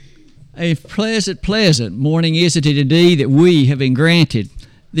A pleasant morning is it indeed that we have been granted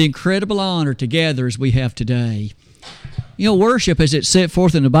the incredible honor to gather as we have today. You know, worship as it's set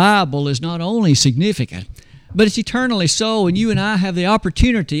forth in the Bible is not only significant, but it's eternally so, and you and I have the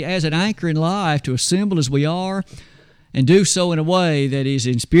opportunity as an anchor in life to assemble as we are and do so in a way that is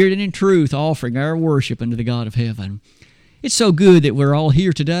in spirit and in truth offering our worship unto the God of heaven. It's so good that we're all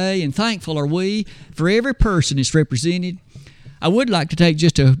here today, and thankful are we for every person that's represented. I would like to take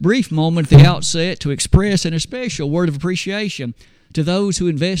just a brief moment at the outset to express an especial word of appreciation to those who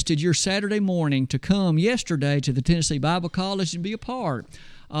invested your Saturday morning to come yesterday to the Tennessee Bible College and be a part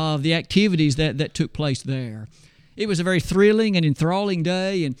of the activities that took place there. It was a very thrilling and enthralling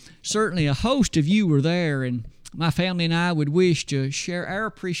day, and certainly a host of you were there, and my family and I would wish to share our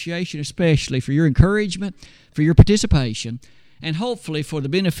appreciation especially for your encouragement, for your participation, and hopefully for the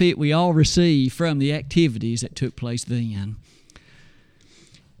benefit we all receive from the activities that took place then.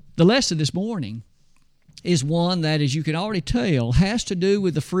 The lesson this morning is one that, as you can already tell, has to do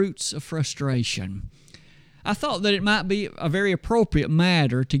with the fruits of frustration. I thought that it might be a very appropriate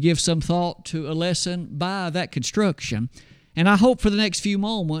matter to give some thought to a lesson by that construction, and I hope for the next few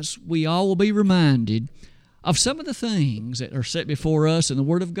moments we all will be reminded of some of the things that are set before us in the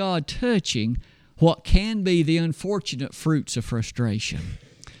Word of God touching what can be the unfortunate fruits of frustration.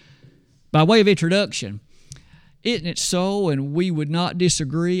 By way of introduction, isn't it so, and we would not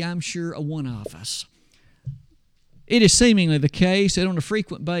disagree, I'm sure, a one of us? It is seemingly the case that on a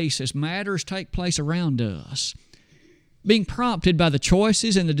frequent basis matters take place around us, being prompted by the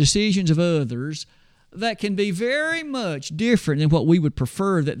choices and the decisions of others that can be very much different than what we would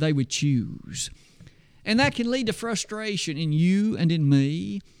prefer that they would choose. And that can lead to frustration in you and in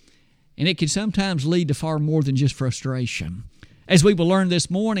me, and it can sometimes lead to far more than just frustration. As we will learn this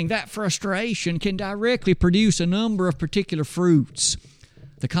morning, that frustration can directly produce a number of particular fruits.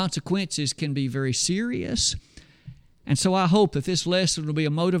 The consequences can be very serious, and so I hope that this lesson will be a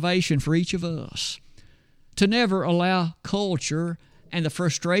motivation for each of us to never allow culture and the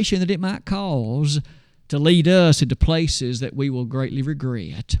frustration that it might cause to lead us into places that we will greatly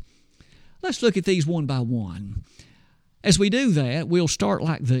regret. Let's look at these one by one. As we do that, we'll start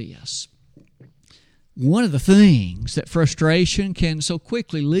like this. One of the things that frustration can so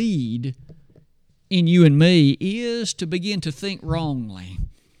quickly lead in you and me is to begin to think wrongly.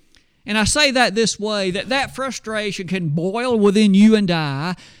 And I say that this way, that frustration can boil within you and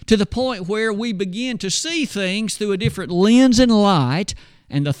I to the point where we begin to see things through a different lens and light,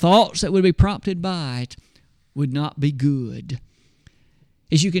 and the thoughts that would be prompted by it would not be good.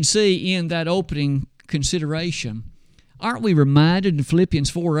 As you can see in that opening consideration, aren't we reminded in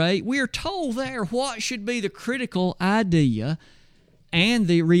Philippians 4:8, we are told there what should be the critical idea and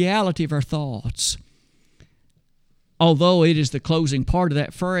the reality of our thoughts. Although it is the closing part of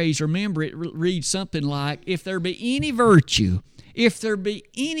that phrase, remember it reads something like, if there be any virtue, if there be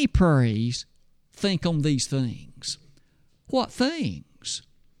any praise, think on these things. What things?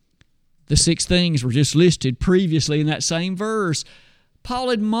 The 6 things were just listed previously in that same verse.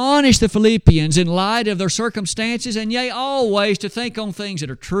 Paul admonished the Philippians in light of their circumstances, and yea, always to think on things that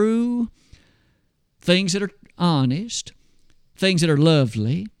are true, things that are honest, things that are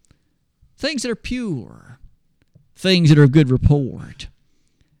lovely, things that are pure, things that are of good report.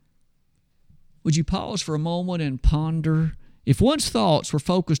 Would you pause for a moment and ponder if one's thoughts were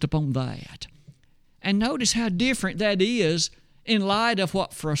focused upon that? And notice how different that is in light of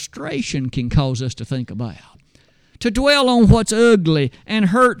what frustration can cause us to think about. To dwell on what's ugly and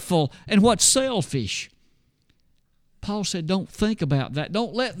hurtful and what's selfish. Paul said, don't think about that.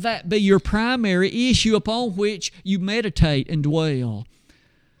 Don't let that be your primary issue upon which you meditate and dwell.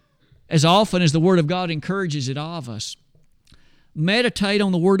 As often as the Word of God encourages it of us, meditate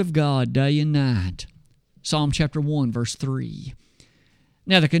on the Word of God day and night. Psalm chapter 1, verse 3.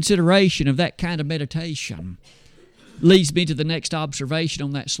 Now, the consideration of that kind of meditation leads me to the next observation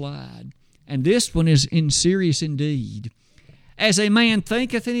on that slide. And this one is serious indeed. As a man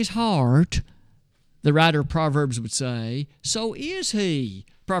thinketh in his heart, the writer of Proverbs would say, so is he.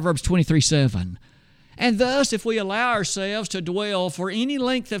 Proverbs 23:7. And thus, if we allow ourselves to dwell for any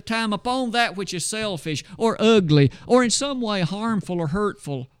length of time upon that which is selfish or ugly or in some way harmful or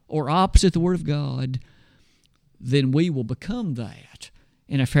hurtful or opposite the Word of God, then we will become that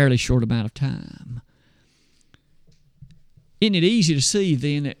in a fairly short amount of time. Isn't it easy to see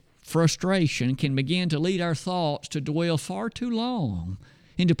then that frustration can begin to lead our thoughts to dwell far too long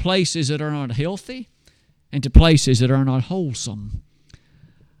into places that are not healthy and to places that are not wholesome?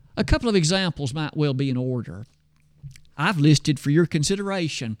 A couple of examples might well be in order. I've listed for your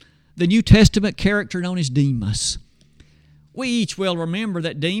consideration the New Testament character known as Demas. We each well remember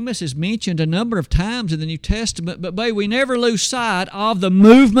that Demas is mentioned a number of times in the New Testament, but may we never lose sight of the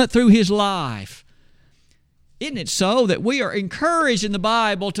movement through his life. Isn't it so that we are encouraged in the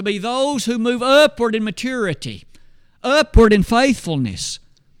Bible to be those who move upward in maturity, upward in faithfulness?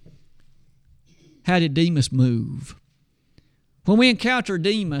 How did Demas move? When we encounter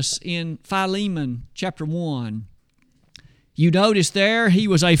Demas in Philemon chapter 1, you notice there he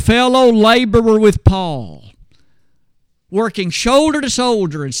was a fellow laborer with Paul, working shoulder to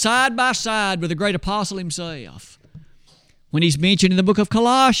shoulder and side by side with the great apostle himself. When he's mentioned in the book of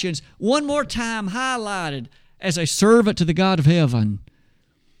Colossians, one more time highlighted as a servant to the God of heaven.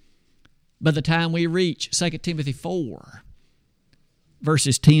 By the time we reach 2 Timothy 4,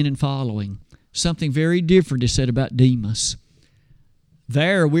 verses 10 and following, something very different is said about Demas.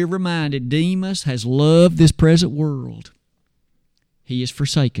 There we're reminded Demas has loved this present world. He has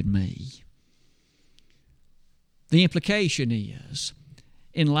forsaken me. The implication is,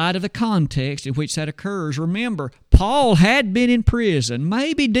 in light of the context in which that occurs, remember, Paul had been in prison.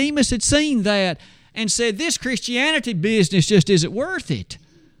 Maybe Demas had seen that and said, this Christianity business just isn't worth it.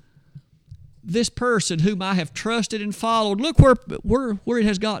 This person whom I have trusted and followed, look where it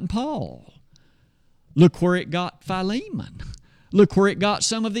has gotten Paul. Look where it got Philemon. Look where it got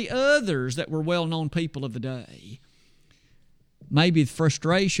some of the others that were well-known people of the day. Maybe the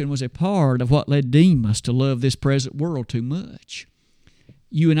frustration was a part of what led Demas to love this present world too much.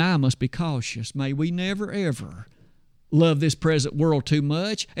 You and I must be cautious. May we never, ever love this present world too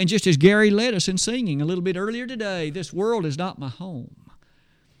much. And just as Gary led us in singing a little bit earlier today, this world is not my home.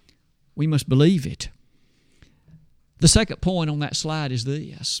 We must believe it. The second point on that slide is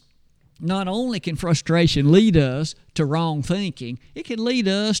this. Not only can frustration lead us to wrong thinking, it can lead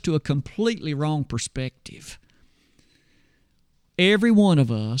us to a completely wrong perspective. Every one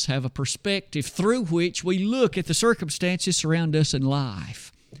of us have a perspective through which we look at the circumstances surrounding us in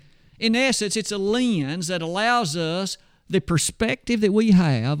life. In essence, it's a lens that allows us the perspective that we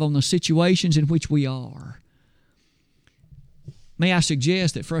have on the situations in which we are. May I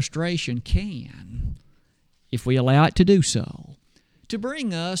suggest that frustration can, if we allow it to do so, to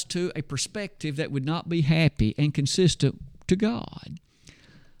bring us to a perspective that would not be happy and consistent to God.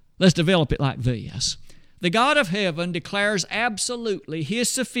 Let's develop it like this. The God of heaven declares absolutely His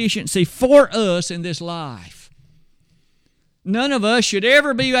sufficiency for us in this life. None of us should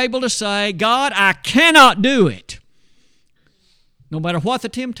ever be able to say, God, I cannot do it. No matter what the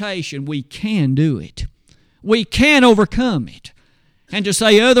temptation, we can do it. We can overcome it. And to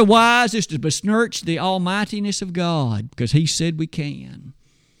say otherwise is to besmirch the almightiness of God, because He said we can.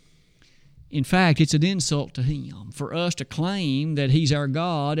 In fact, it's an insult to Him for us to claim that He's our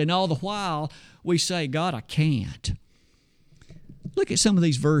God, and all the while we say, God, I can't. Look at some of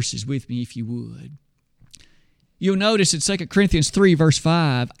these verses with me, if you would. You'll notice in 2 Corinthians 3, verse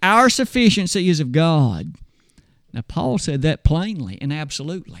 5, our sufficiency is of God. Now, Paul said that plainly and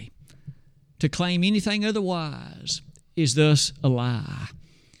absolutely. To claim anything otherwise is thus a lie.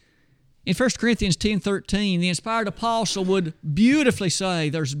 In 1 Corinthians 10:13, the inspired apostle would beautifully say,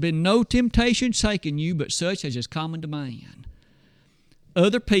 there's been no temptation taken you but such as is common to man.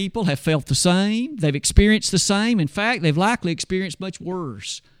 Other people have felt the same. They've experienced the same. In fact, they've likely experienced much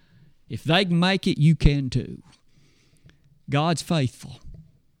worse. If they can make it, you can too. God's faithful.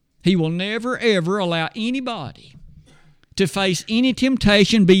 He will never, ever allow anybody to face any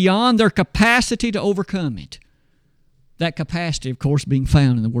temptation beyond their capacity to overcome it. That capacity, of course, being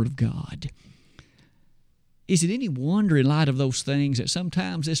found in the Word of God. Is it any wonder in light of those things that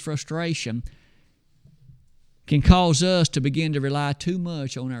sometimes this frustration can cause us to begin to rely too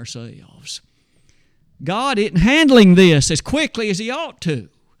much on ourselves? God isn't handling this as quickly as He ought to.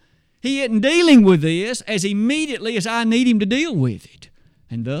 He isn't dealing with this as immediately as I need Him to deal with it.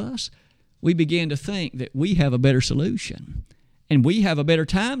 And thus, we begin to think that we have a better solution, and we have a better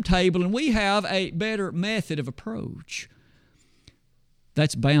timetable, and we have a better method of approach.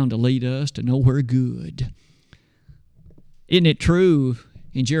 That's bound to lead us to nowhere good. Isn't it true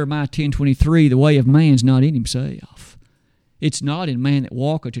in Jeremiah 10:23, the way of man's not in himself? It's not in man that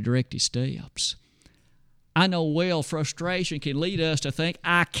walketh to direct his steps. I know well frustration can lead us to think,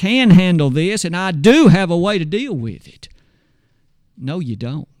 I can handle this, and I do have a way to deal with it. No, you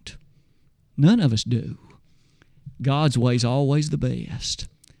don't. None of us do. God's way is always the best.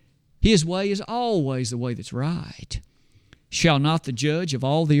 His way is always the way that's right. Shall not the judge of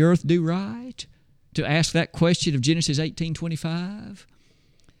all the earth do right? To ask that question of Genesis 18:25.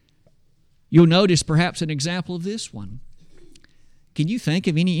 You'll notice perhaps an example of this one. Can you think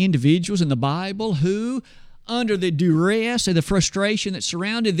of any individuals in the Bible who, under the duress and the frustration that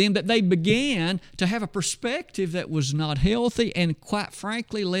surrounded them that they began to have a perspective that was not healthy and, quite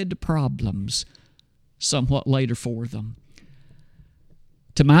frankly, led to problems somewhat later for them.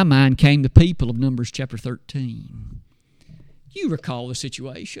 To my mind came the people of Numbers chapter 13. You recall the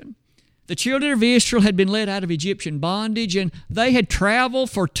situation. The children of Israel had been led out of Egyptian bondage, and they had traveled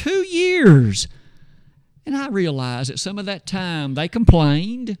for 2 years. And I realize that some of that time they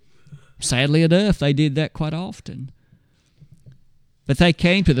complained. Sadly enough, they did that quite often. But they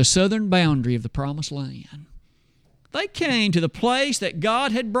came to the southern boundary of the Promised Land. They came to the place that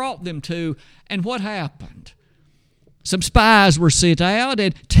God had brought them to, and what happened? Some spies were sent out,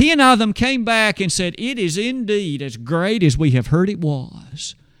 and 10 of them came back and said, "It is indeed as great as we have heard it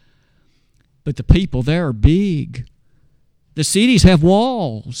was. But the people there are big. The cities have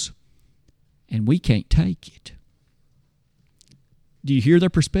walls, and we can't take it." Do you hear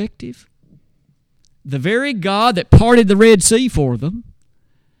their perspective? The very God that parted the Red Sea for them,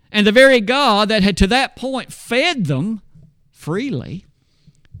 and the very God that had to that point fed them freely,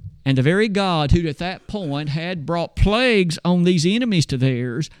 and the very God who at that point had brought plagues on these enemies to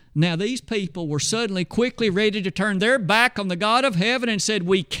theirs, now these people were suddenly quickly ready to turn their back on the God of heaven and said,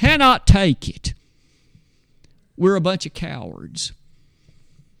 "We cannot take it. We're a bunch of cowards."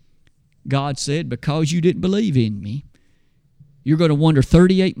 God said, "Because you didn't believe in me, you're going to wander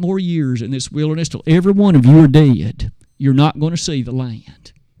 38 more years in this wilderness till every one of you are dead. You're not going to see the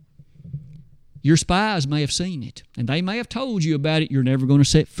land. Your spies may have seen it, and they may have told you about it. You're never going to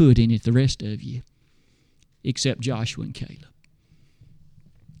set foot in it, the rest of you, except Joshua and Caleb."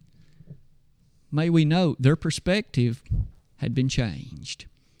 May we note their perspective had been changed.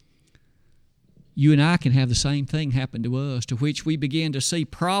 You and I can have the same thing happen to us, to which we begin to see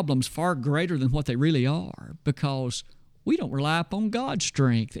problems far greater than what they really are, because we don't rely upon God's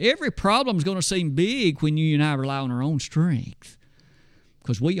strength. Every problem is going to seem big when you and I rely on our own strength,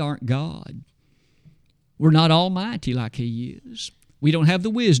 because we aren't God. We're not almighty like He is. We don't have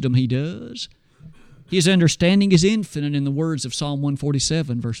the wisdom He does. His understanding is infinite, in the words of Psalm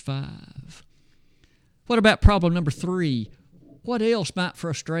 147, verse 5. What about problem number 3? What else might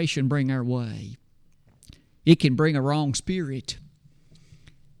frustration bring our way? It can bring a wrong spirit.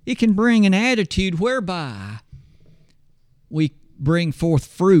 It can bring an attitude whereby we bring forth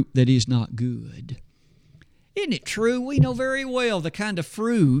fruit that is not good. Isn't it true? We know very well the kind of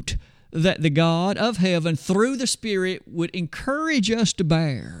fruit that the God of heaven, through the Spirit, would encourage us to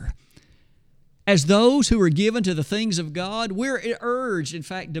bear. As those who are given to the things of God, we're urged, in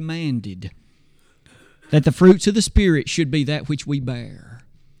fact demanded, that the fruits of the Spirit should be that which we bear.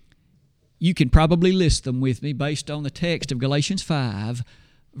 You can probably list them with me based on the text of Galatians 5,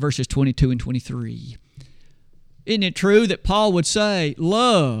 verses 22 and 23. Isn't it true that Paul would say,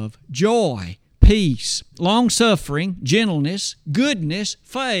 love, joy, peace, long-suffering, gentleness, goodness,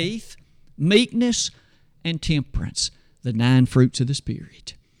 faith, meekness, and temperance, the 9 fruits of the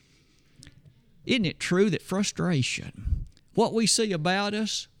Spirit? Isn't it true that frustration, what we see about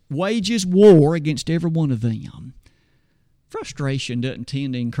us, wages war against every one of them? Frustration doesn't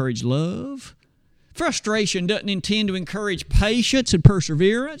tend to encourage love. Frustration doesn't intend to encourage patience and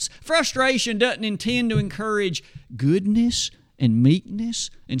perseverance. Frustration doesn't intend to encourage goodness and meekness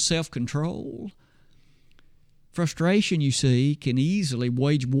and self-control. Frustration, you see, can easily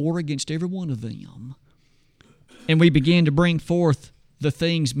wage war against every one of them. And we begin to bring forth the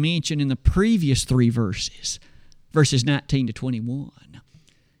things mentioned in the previous 3 verses, verses 19 to 21.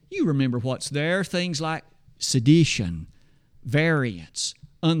 You remember what's there, things like sedition, variance,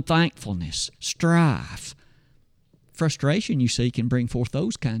 unthankfulness, strife. Frustration, you see, can bring forth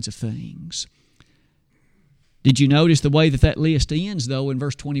those kinds of things. Did you notice the way that list ends, though, in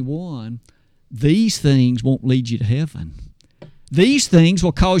verse 21? These things won't lead you to heaven. These things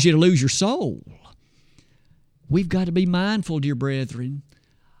will cause you to lose your soul. We've got to be mindful, dear brethren,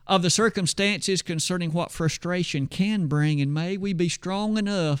 of the circumstances concerning what frustration can bring, and may we be strong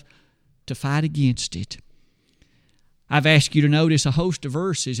enough to fight against it. I've asked you to notice a host of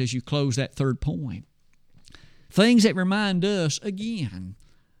verses as you close that 3rd point. Things that remind us, again,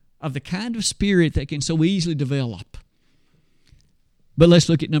 of the kind of spirit that can so easily develop. But let's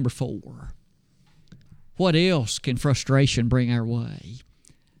look at number 4. What else can frustration bring our way?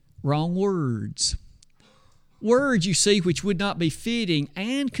 Wrong words. Words, you see, which would not be fitting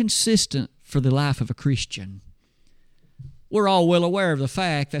and consistent for the life of a Christian. We're all well aware of the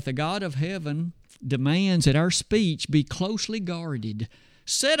fact that the God of heaven demands that our speech be closely guarded.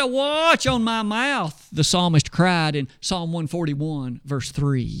 Set a watch on my mouth, the psalmist cried in Psalm 141, verse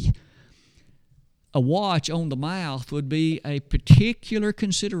 3. a watch on the mouth would be a particular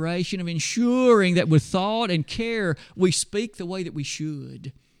consideration of ensuring that with thought and care we speak the way that we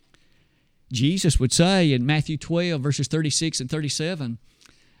should. Jesus would say in Matthew 12, verses 36 and 37,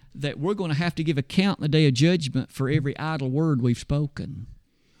 that we're going to have to give account in the day of judgment for every idle word we've spoken.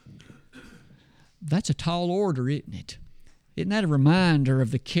 That's a tall order, isn't it? Isn't that a reminder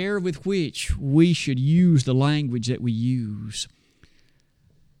of the care with which we should use the language that we use?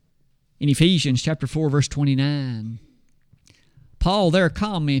 In Ephesians chapter 4, verse 29, Paul there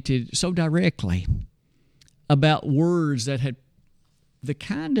commented so directly about words that had the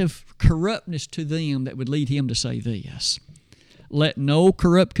kind of corruptness to them that would lead him to say this: let no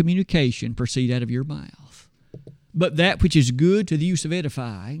corrupt communication proceed out of your mouth, but that which is good to the use of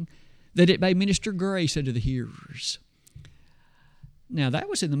edifying, that it may minister grace unto the hearers. Now, that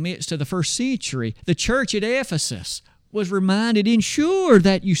was in the midst of the first century. The church at Ephesus was reminded, ensure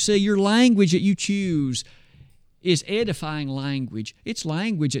that you see your language that you choose is edifying language. It's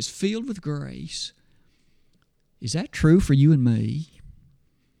language that's filled with grace. Is that true for you and me?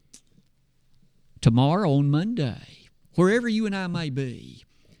 Tomorrow, on Monday, wherever you and I may be,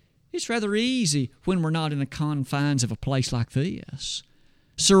 it's rather easy when we're not in the confines of a place like this,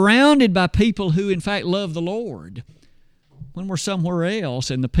 surrounded by people who in fact love the Lord, when we're somewhere else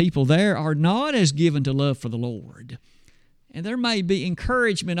and the people there are not as given to love for the Lord. And there may be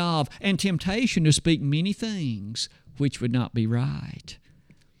encouragement of and temptation to speak many things which would not be right.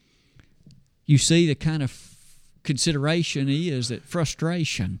 You see, the kind of consideration is that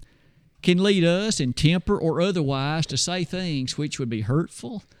frustration can lead us in temper or otherwise to say things which would be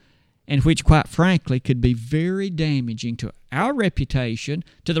hurtful and which, quite frankly, could be very damaging to our reputation,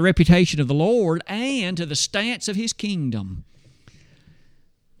 to the reputation of the Lord, and to the stance of His kingdom.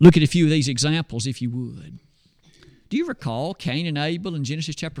 Look at a few of these examples, if you would. Do you recall Cain and Abel in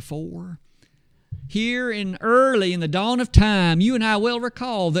Genesis chapter 4? Here early in the dawn of time, you and I well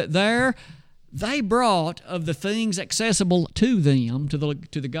recall that there they brought of the things accessible to them to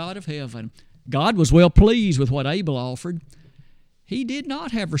the God of heaven. God was well pleased with what Abel offered. He did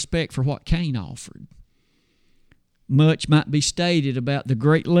not have respect for what Cain offered. Much might be stated about the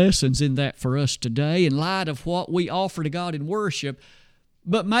great lessons in that for us today in light of what we offer to God in worship.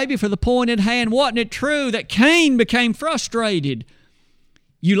 But maybe for the point at hand, wasn't it true that Cain became frustrated?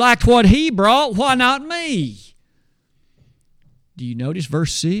 You liked what he brought, why not me? Do you notice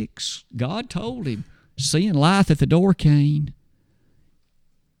verse 6? God told him, sin lieth at the door, Cain.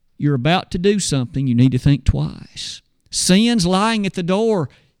 You're about to do something, you need to think twice. Sin's lying at the door.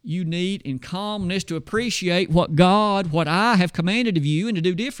 You need in calmness to appreciate what I have commanded of you and to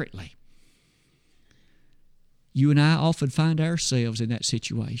do differently. You and I often find ourselves in that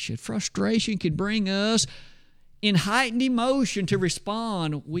situation. Frustration can bring us in heightened emotion to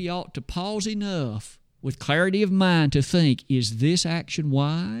respond. We ought to pause enough with clarity of mind to think, is this action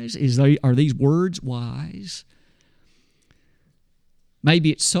wise? Are these words wise?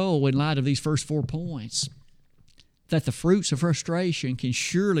 Maybe it's so in light of these first 4 points that the fruits of frustration can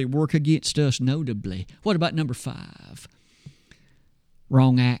surely work against us notably. What about number 5?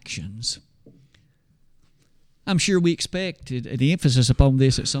 Wrong actions. I'm sure we expected an emphasis upon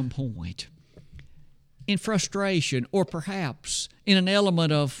this at some point. In frustration, or perhaps in an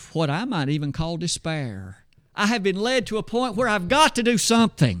element of what I might even call despair, I have been led to a point where I've got to do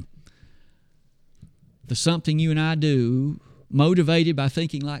something. The something you and I do, motivated by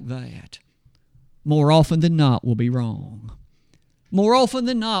thinking like that, more often than not will be wrong. More often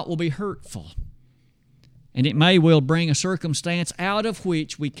than not will be hurtful. And it may well bring a circumstance out of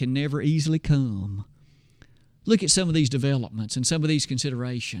which we can never easily come. Look at some of these developments and some of these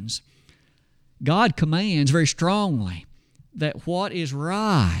considerations. God commands very strongly that what is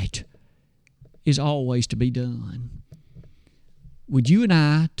right is always to be done. Would you and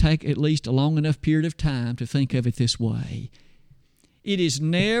I take at least a long enough period of time to think of it this way? It is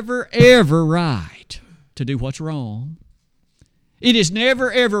never, ever right to do what's wrong. It is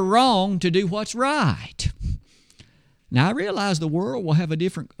never, ever wrong to do what's right. Now, I realize the world will have a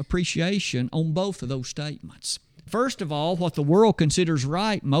different appreciation on both of those statements. First of all, what the world considers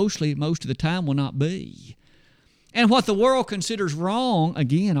right most of the time will not be. And what the world considers wrong,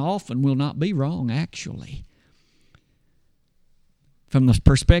 again, often will not be wrong, actually. From the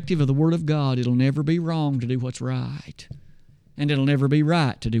perspective of the Word of God, it'll never be wrong to do what's right. And it'll never be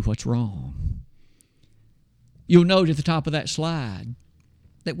right to do what's wrong. You'll note at the top of that slide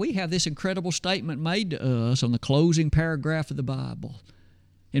that we have this incredible statement made to us on the closing paragraph of the Bible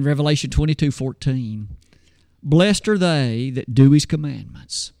in Revelation 22:14. Blessed are they that do His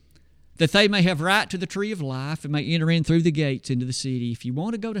commandments, that they may have right to the tree of life and may enter in through the gates into the city. If you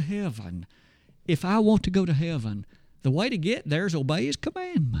want to go to heaven, if I want to go to heaven, the way to get there is obey His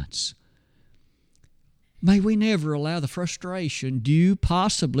commandments. May we never allow the frustration due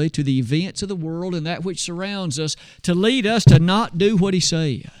possibly to the events of the world and that which surrounds us to lead us to not do what He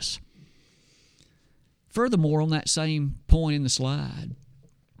says. Furthermore, on that same point in the slide,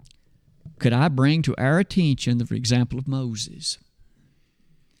 could I bring to our attention the example of Moses?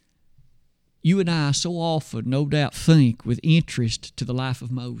 You and I so often, no doubt, think with interest to the life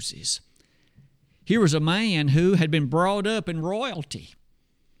of Moses. Here was a man who had been brought up in royalty.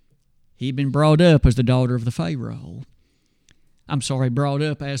 He'd been brought up as the daughter of the Pharaoh. Brought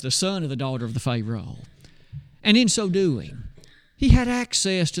up as the son of the daughter of the Pharaoh. And in so doing, he had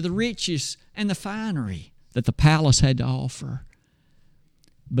access to the riches and the finery that the palace had to offer.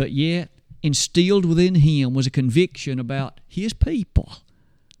 But yet, instilled within him was a conviction about his people,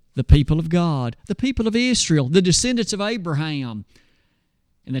 the people of God, the people of Israel, the descendants of Abraham.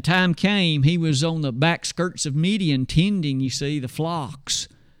 And the time came, he was on the back skirts of Midian tending, the flocks.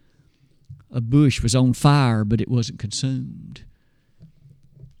 A bush was on fire, but it wasn't consumed.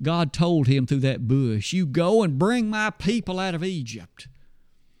 God told him through that bush, you go and bring my people out of Egypt.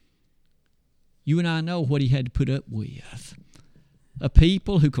 You and I know what he had to put up with. A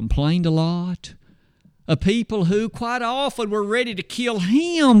people who complained a lot. A people who quite often were ready to kill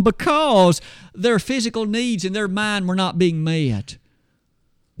him because their physical needs in their mind were not being met.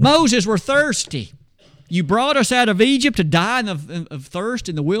 Moses were thirsty. You brought us out of Egypt to die of thirst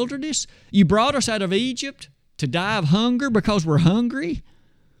in the wilderness? You brought us out of Egypt to die of hunger because we're hungry?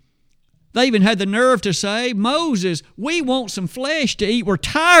 They even had the nerve to say, Moses, we want some flesh to eat. We're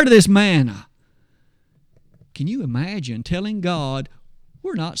tired of this manna. Can you imagine telling God,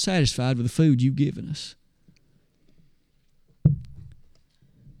 we're not satisfied with the food you've given us?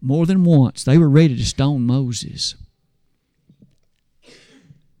 More than once, they were ready to stone Moses.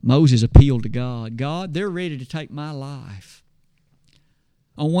 Moses appealed to God. God, they're ready to take my life.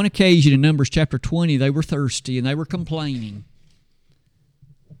 On one occasion in Numbers chapter 20, they were thirsty and they were complaining.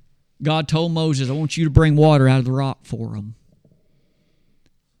 God told Moses, I want you to bring water out of the rock for them.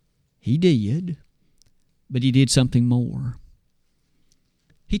 He did, but he did something more.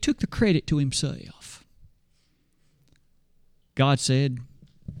 He took the credit to himself. God said,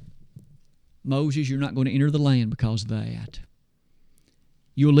 Moses, you're not going to enter the land because of that.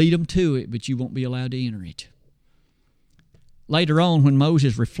 You'll lead them to it, but you won't be allowed to enter it. Later on, when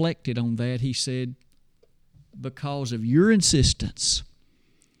Moses reflected on that, he said, because of your insistence.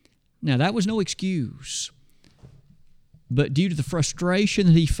 Now, that was no excuse. But due to the frustration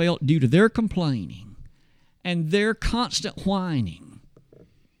that he felt due to their complaining and their constant whining,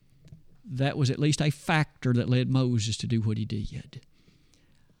 that was at least a factor that led Moses to do what he did.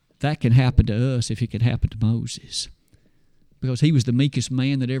 That can happen to us if it could happen to Moses. Because he was the meekest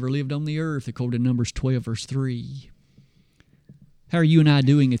man that ever lived on the earth, according to Numbers 12, verse 3. How are you and I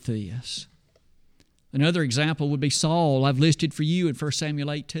doing at this? Another example would be Saul. I've listed for you in 1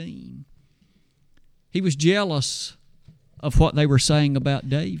 Samuel 18. He was jealous of what they were saying about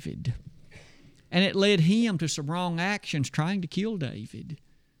David. And it led him to some wrong actions trying to kill David.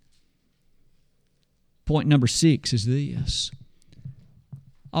 Point number 6 is this.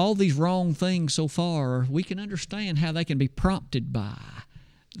 All these wrong things so far, we can understand how they can be prompted by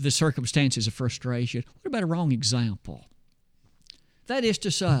the circumstances of frustration. What about a wrong example? That is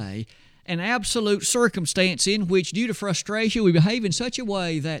to say, an absolute circumstance in which, due to frustration, we behave in such a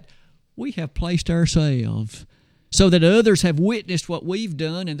way that we have placed ourselves so that others have witnessed what we've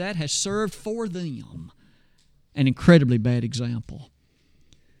done, and that has served for them an incredibly bad example.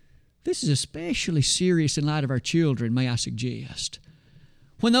 This is especially serious in light of our children, may I suggest.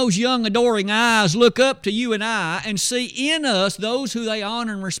 When those young adoring eyes look up to you and I and see in us those who they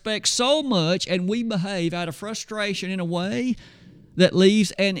honor and respect so much, and we behave out of frustration in a way that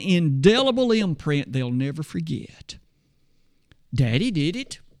leaves an indelible imprint they'll never forget. Daddy did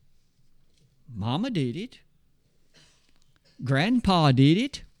it. Mama did it. Grandpa did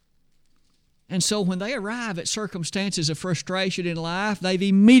it. And so when they arrive at circumstances of frustration in life, they've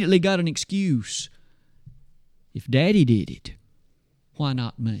immediately got an excuse. If Daddy did it, why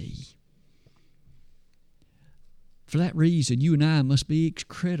not me? For that reason, you and I must be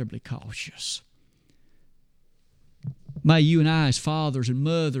incredibly cautious. May you and I, as fathers and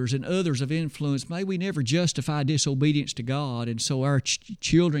mothers and others of influence, may we never justify disobedience to God, and so our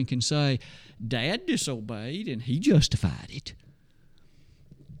children can say, Dad disobeyed and he justified it.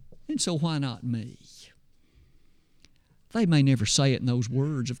 And so why not me? They may never say it in those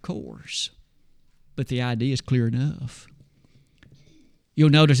words, of course, but the idea is clear enough. You'll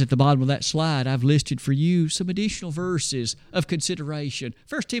notice at the bottom of that slide, I've listed for you some additional verses of consideration.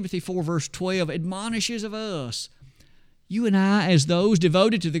 1 Timothy 4, verse 12 admonishes of us. You and I, as those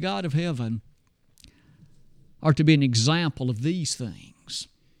devoted to the God of heaven, are to be an example of these things.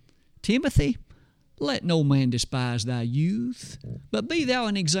 Timothy, let no man despise thy youth, but be thou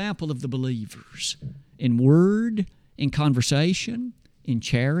an example of the believers, in word, in conversation, in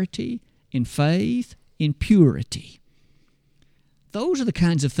charity, in faith, in purity. Those are the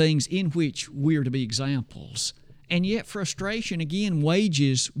kinds of things in which we are to be examples. And yet frustration, again,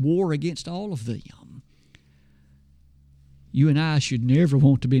 wages war against all of them. You and I should never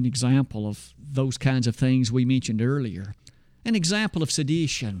want to be an example of those kinds of things we mentioned earlier. An example of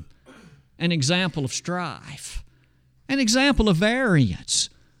sedition, an example of strife, an example of variance,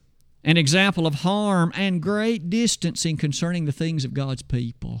 an example of harm and great distancing concerning the things of God's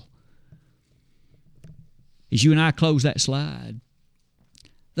people. As you and I close that slide,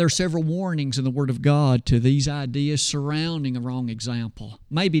 there are several warnings in the Word of God to these ideas surrounding a wrong example.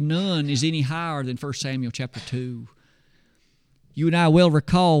 Maybe none is any higher than 1 Samuel chapter 2. You and I will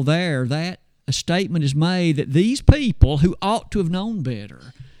recall there that a statement is made that these people who ought to have known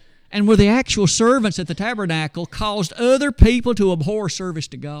better and were the actual servants at the tabernacle caused other people to abhor service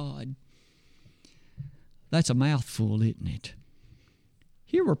to God. That's a mouthful, isn't it?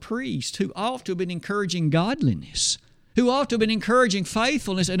 Here were priests who ought to have been encouraging godliness, who ought to have been encouraging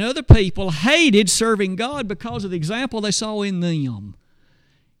faithfulness, and other people hated serving God because of the example they saw in them.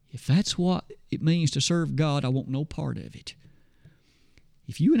 If that's what it means to serve God, I want no part of it.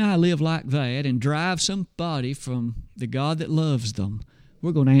 If you and I live like that and drive somebody from the God that loves them,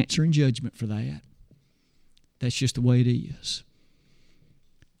 we're going to answer in judgment for that. That's just the way it is.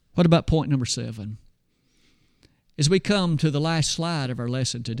 What about point number 7? As we come to the last slide of our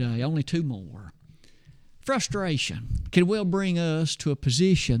lesson today, only 2 more. Frustration can well bring us to a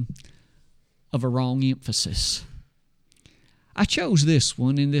position of a wrong emphasis. I chose this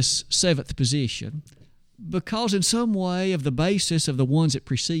one in this 7th position because in some way of the basis of the ones that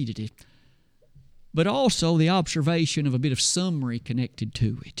preceded it, but also the observation of a bit of summary connected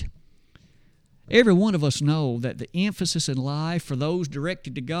to it. Every one of us know that the emphasis in life for those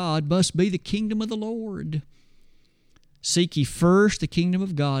directed to God must be the kingdom of the Lord. Seek ye first the kingdom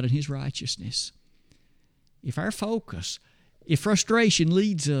of God and His righteousness. If our focus, if frustration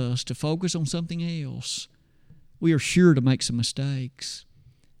leads us to focus on something else, we are sure to make some mistakes.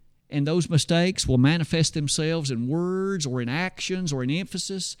 And those mistakes will manifest themselves in words or in actions or in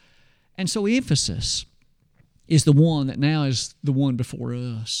emphasis. And so emphasis is the one that now is the one before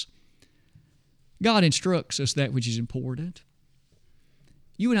us. God instructs us that which is important.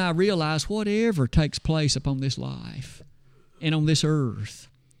 You and I realize whatever takes place upon this life and on this earth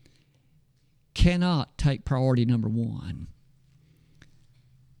cannot take priority number 1.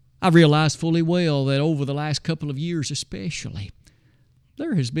 I realize fully well that over the last couple of years especially,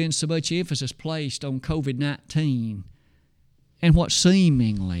 there has been so much emphasis placed on COVID-19 and what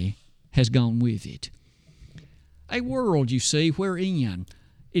seemingly has gone with it. A world, you see, wherein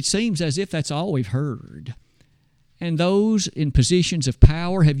it seems as if that's all we've heard. And those in positions of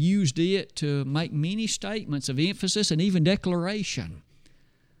power have used it to make many statements of emphasis and even declaration.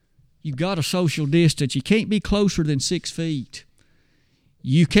 You've got a social distance. You can't be closer than 6 feet.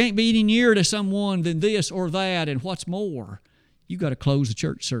 You can't be any nearer to someone than this or that. And what's more, you've got to close the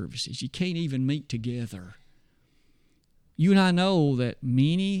church services. You can't even meet together. You and I know that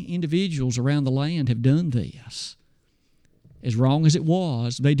many individuals around the land have done this. As wrong as it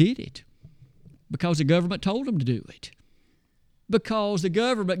was, they did it because the government told them to do it. Because the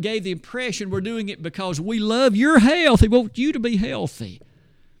government gave the impression we're doing it because we love your health. We want you to be healthy.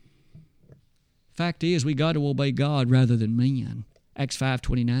 Fact is, we got to obey God rather than men. Acts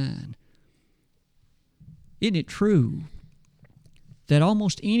 5:29. Isn't it true that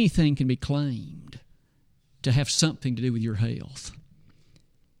almost anything can be claimed to have something to do with your health?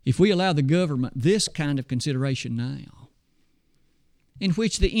 If we allow the government this kind of consideration now, in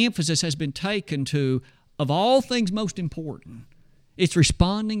which the emphasis has been taken to, of all things most important, it's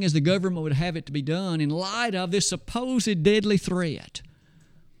responding as the government would have it to be done in light of this supposed deadly threat.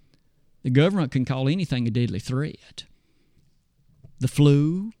 The government can call anything a deadly threat. The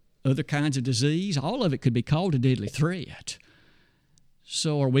flu, other kinds of disease, all of it could be called a deadly threat.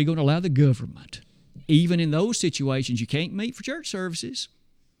 So are we going to allow the government, even in those situations you can't meet for church services,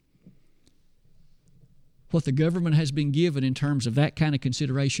 what the government has been given in terms of that kind of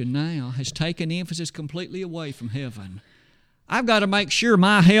consideration now has taken emphasis completely away from heaven. I've got to make sure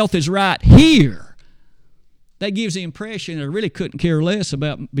my health is right here. That gives the impression that I really couldn't care less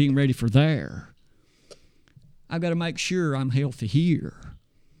about being ready for there. I've got to make sure I'm healthy here.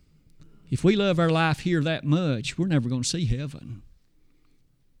 If we love our life here that much, we're never going to see heaven.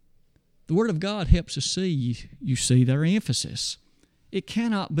 The Word of God helps us see, you see, their emphasis. It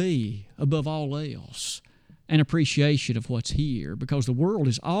cannot be, above all else, an appreciation of what's here, because the world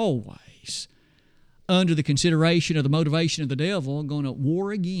is always under the consideration of the motivation of the devil, going to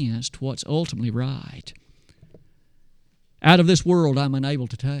war against what's ultimately right. Out of this world I'm unable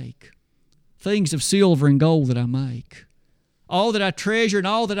to take things of silver and gold that I make. All that I treasure and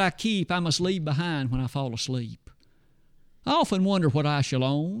all that I keep I must leave behind when I fall asleep. I often wonder what I shall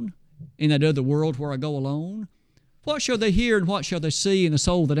own in that other world where I go alone. What shall they hear and what shall they see in the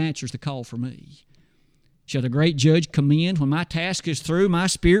soul that answers the call for me? Shall the great judge come in when my task is through, my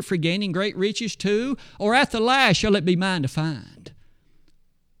spirit for gaining great riches too? Or at the last shall it be mine to find?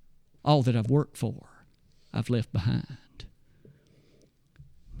 All that I've worked for, I've left behind.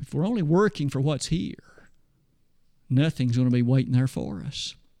 If we're only working for what's here, nothing's going to be waiting there for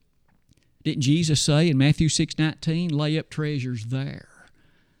us. Didn't Jesus say in Matthew 6:19, lay up treasures there?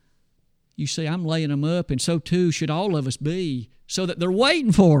 You see, I'm laying them up, and so too should all of us be, so that they're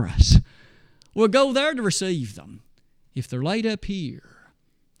waiting for us. We'll go there to receive them. If they're laid up here,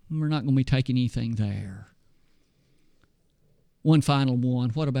 we're not going to be taking anything there. One final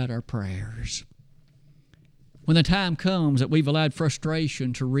one, what about our prayers? When the time comes that we've allowed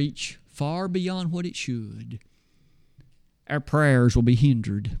frustration to reach far beyond what it should, our prayers will be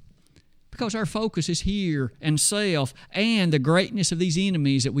hindered because our focus is here and self and the greatness of these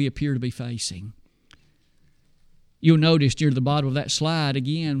enemies that we appear to be facing. You'll notice near the bottom of that slide,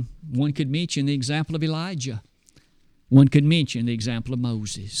 again, one could mention the example of Elijah. One could mention the example of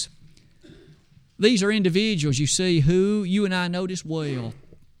Moses. These are individuals, you see, who you and I notice well,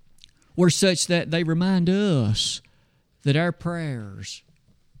 were such that they remind us that our prayers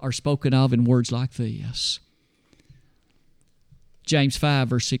are spoken of in words like this. James 5,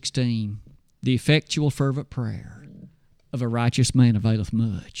 verse 16, the effectual fervent prayer of a righteous man availeth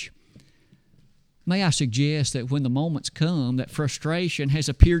much. May I suggest that when the moments come that frustration has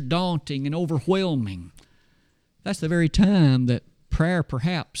appeared daunting and overwhelming, that's the very time that prayer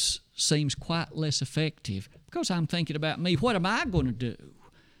perhaps seems quite less effective, because I'm thinking about me. What am I going to do?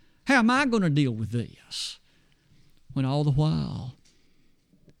 How am I going to deal with this? When all the while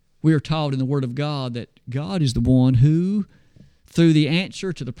we are taught in the Word of God that God is the one who, through the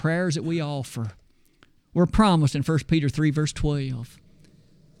answer to the prayers that we offer, we're promised in 1 Peter 3, verse 12,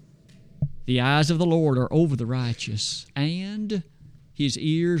 the eyes of the Lord are over the righteous, and His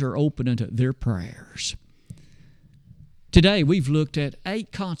ears are open unto their prayers. Today we've looked at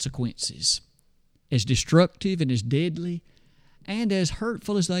 8 consequences, as destructive and as deadly and as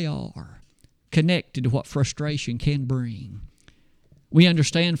hurtful as they are, connected to what frustration can bring. We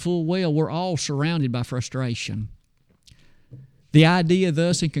understand full well we're all surrounded by frustration. The idea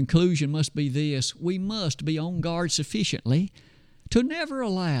thus in conclusion must be this: we must be on guard sufficiently to never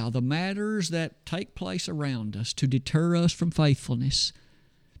allow the matters that take place around us to deter us from faithfulness,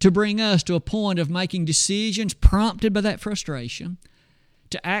 to bring us to a point of making decisions prompted by that frustration,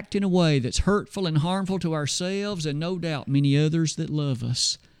 to act in a way that's hurtful and harmful to ourselves and no doubt many others that love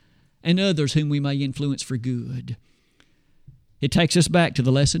us and others whom we may influence for good. It takes us back to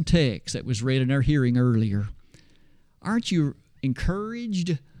the lesson text that was read in our hearing earlier. Aren't you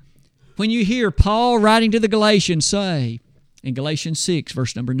encouraged when you hear Paul writing to the Galatians say, in Galatians 6,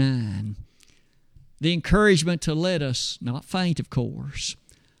 verse number 9, the encouragement to let us not faint, of course.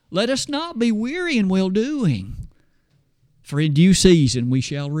 Let us not be weary in well-doing, for in due season we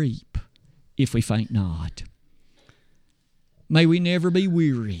shall reap, if we faint not. May we never be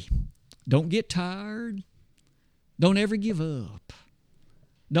weary. Don't get tired. Don't ever give up.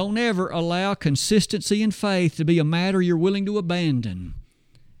 Don't ever allow consistency in faith to be a matter you're willing to abandon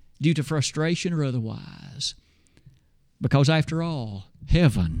due to frustration or otherwise. Because after all,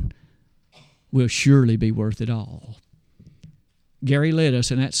 heaven will surely be worth it all. Gary led us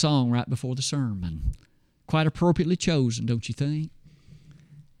in that song right before the sermon. Quite appropriately chosen, don't you think?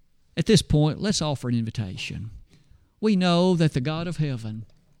 At this point, let's offer an invitation. We know that the God of heaven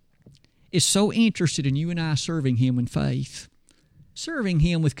is so interested in you and I serving Him in faith, serving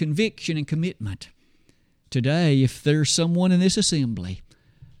Him with conviction and commitment. Today, if there's someone in this assembly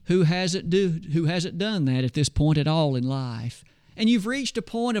who hasn't done that at this point at all in life, and you've reached a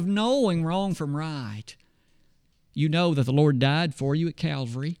point of knowing wrong from right, you know that the Lord died for you at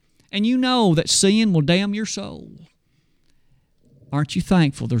Calvary, and you know that sin will damn your soul. Aren't you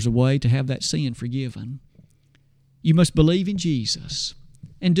thankful there's a way to have that sin forgiven? You must believe in Jesus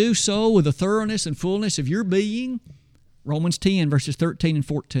and do so with the thoroughness and fullness of your being. Romans 10, verses 13 and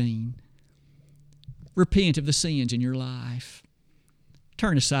 14. Repent of the sins in your life.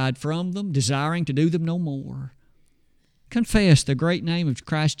 turn aside from them, desiring to do them no more. Confess the great name of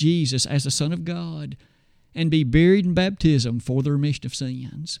Christ Jesus as the Son of God, and be buried in baptism for the remission of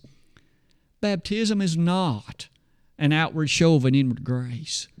sins. Baptism is not an outward show of an inward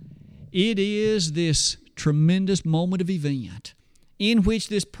grace. It is this tremendous moment of event in which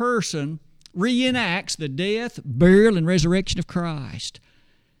this person reenacts the death, burial, and resurrection of Christ.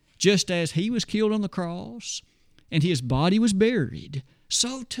 Just as He was killed on the cross and His body was buried,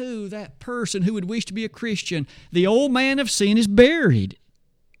 so too that person who would wish to be a Christian, the old man of sin is buried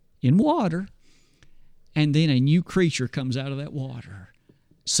in water, and then a new creature comes out of that water.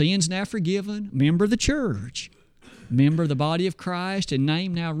 Sins now forgiven, member of the church, member of the body of Christ, and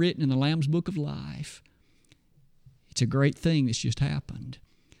name now written in the Lamb's Book of Life. It's a great thing that's just happened.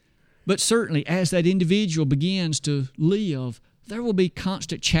 But certainly as that individual begins to live, there will be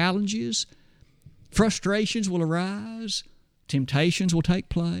constant challenges, frustrations will arise, temptations will take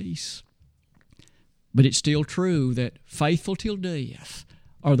place. But it's still true that faithful till death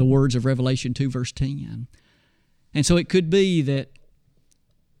are the words of Revelation 2 verse 10. And so it could be that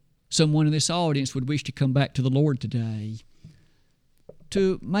someone in this audience would wish to come back to the Lord today,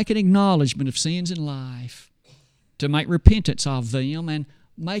 to make an acknowledgement of sins in life, to make repentance of them, and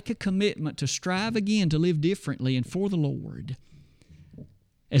make a commitment to strive again to live differently and for the Lord.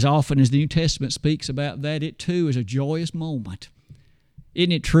 As often as the New Testament speaks about that, it too is a joyous moment.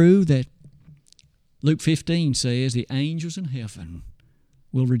 Isn't it true that Luke 15 says the angels in heaven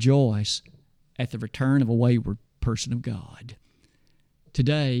will rejoice at the return of a wayward person of God?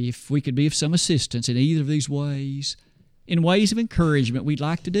 Today, if we could be of some assistance in either of these ways, in ways of encouragement, we'd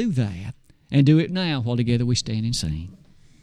like to do that, and do it now while together we stand and sing.